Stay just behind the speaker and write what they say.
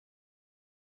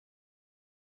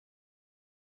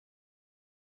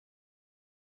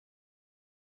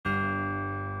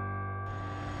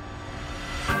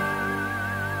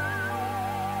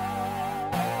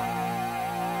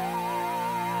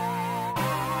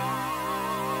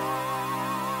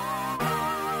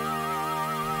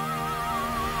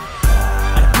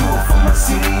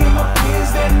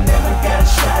peers that never got a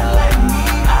shot like me.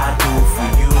 I do it for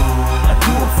you. I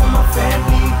do it for my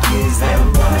family, kids that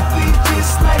wanna be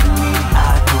just like me.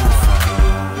 I do it for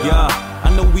you. Yeah, I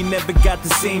know we never got the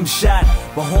same shot,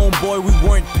 but homeboy, we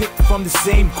weren't picked from the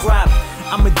same crop.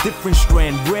 I'm a different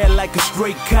strand, rare like a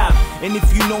straight cop. And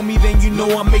if you know me, then you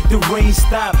know I make the rain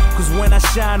stop. Cause when I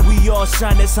shine, we all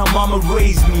shine, that's how mama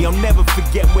raised me. I'll never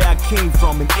forget where I came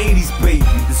from, an 80s baby.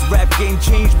 This rap game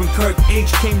changed when Kirk H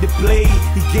came to play.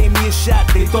 He gave me a shot,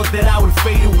 they thought that I would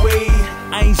fade away.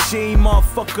 I ain't shame,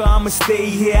 motherfucker, I'ma stay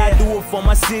here. I do it for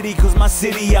my city, cause my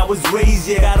city I was raised,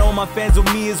 yeah. Got all my fans with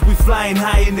me as we flying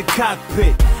high in the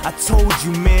cockpit. I told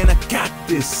you, man, I got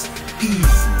this,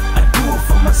 easy. I do it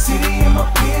for my city and my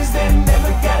peers that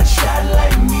never got a shot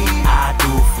like me. I do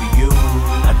it for you.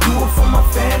 I do it for my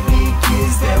family,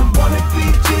 kids that wanna be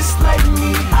just like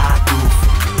me. I do it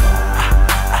for you.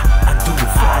 I do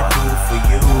it for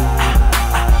you.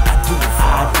 I do it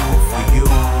for you.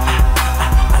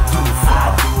 I do it for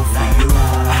you.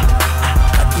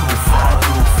 I do it for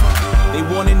you. They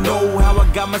wanna know how I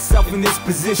got myself in this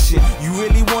position. You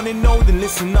really wanna know? Then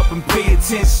listen up and pay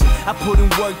attention. I put in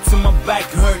work till my back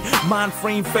hurt. Mind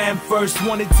frame fan first,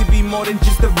 wanted to be more than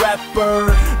just a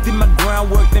rapper. Did my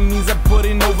groundwork, that means I put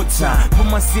in overtime. Put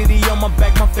my city on my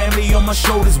back, my family on my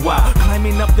shoulders while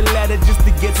climbing up the ladder just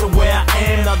to get to where I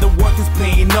am. Now the work is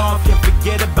paying off, can't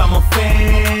forget about my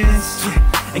fans.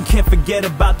 And can't forget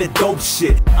about that dope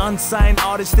shit. Unsigned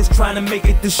artist that's trying to make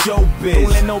it to showbiz. Don't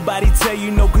let nobody tell you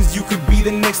no, cause you could be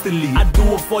the next to lead. I do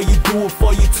it for you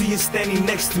till you're standing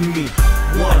next to me.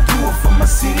 I do it for my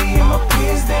city and my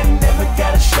peers that never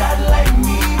got a shot like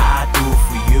me. I do it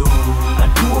for you.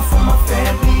 I do it for my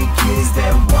family, kids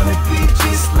that wanna be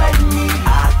just like me.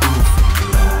 I do it for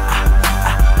you.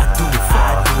 I do it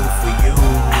for you.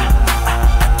 I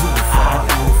do it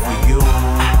for you.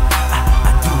 I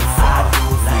do it for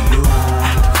you.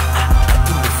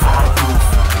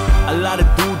 A lot of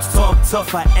dudes talk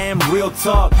tough, I am real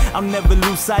talk. I'll never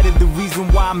lose sight of the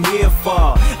reason why I'm here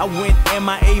for. I went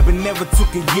MIA but never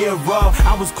took a year off.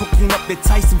 I was cooking up that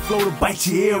Tyson flow to bite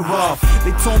your ear off.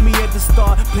 They told me at the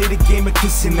start, play the game of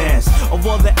kissing ass. Of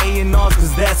all the A&Rs,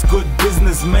 cause that's good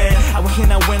business, man. How can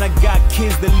I when I got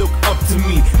kids that look up to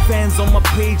me? Fans on my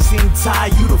page saying, Ty,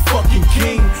 you the fucking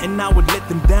king. And I would let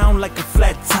them down like a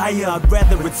flat tire. I'd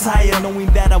rather retire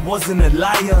knowing that I wasn't a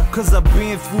liar. Cause I've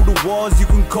been through the wars, you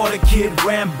can call a kid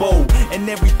Rambo. And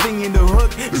everything in the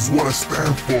hood is what I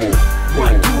stand for.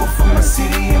 I do